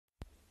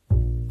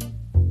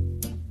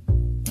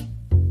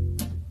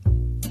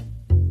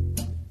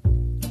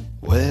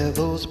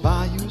those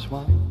bayous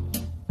wind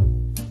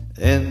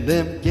and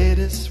them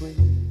gators swing.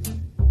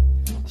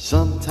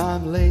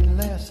 Sometime late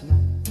last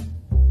night,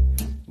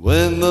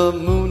 when the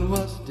moon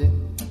was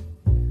dim,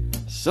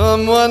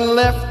 someone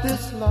left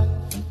this life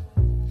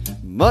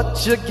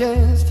much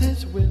against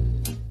his will.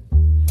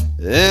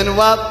 And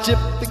while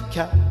Gyp the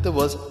Cat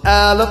was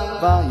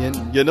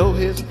alibi-ing, you know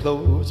his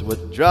clothes were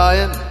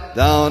drying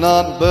down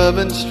on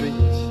Bourbon Street,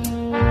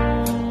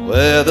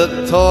 where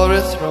the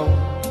tourists roam.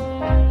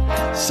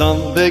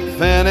 Some big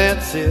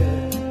financier,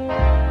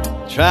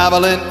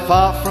 traveling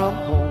far from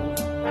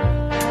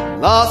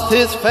home, lost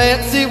his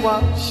fancy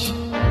watch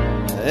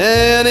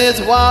and his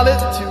wallet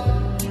too.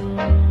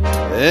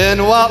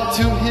 And while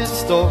to his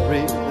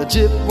story the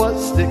Gyp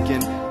was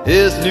sticking,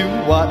 his new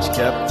watch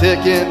kept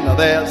ticking. Now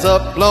there's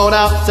a blown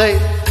out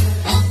safe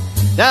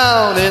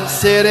down in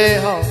City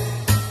Hall,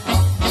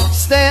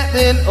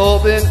 standing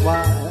open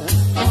wide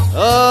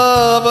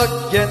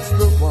up against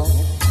the wall.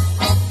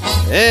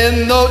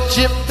 And though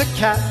Gyp the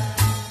Cat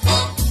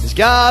has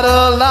got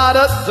a lot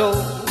of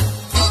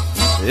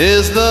dough,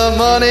 is the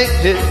money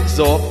his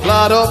or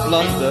plot or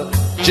blunder?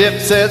 Gyp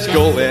says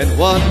go and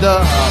wonder.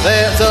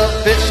 There's a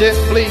fishing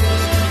fleet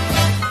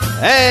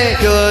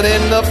anchored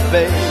in the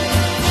bay.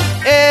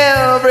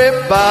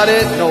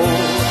 Everybody knows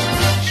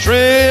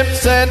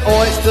shrimps and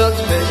oysters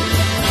pay.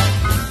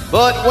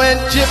 But when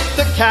Gyp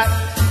the Cat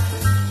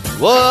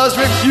was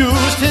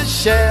refused his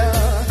share,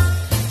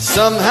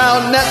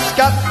 somehow nets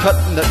got cut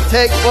and the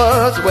take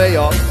was way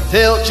off,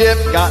 till Gyp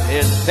got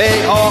his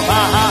payoff.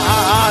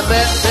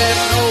 Let them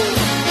know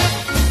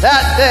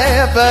that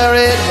they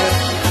buried him,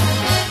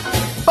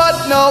 but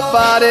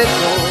nobody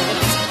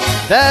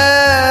knows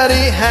that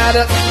he had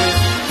a twin.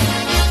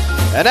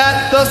 And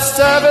at the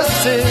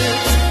services,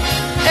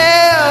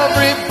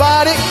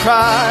 everybody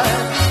cried,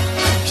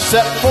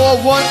 except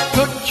for one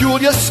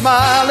peculiar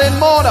smiling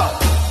mourner,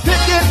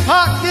 picking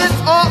pockets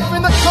off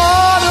in the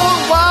corner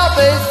while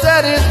they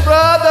set his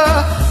brother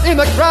in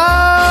the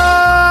ground.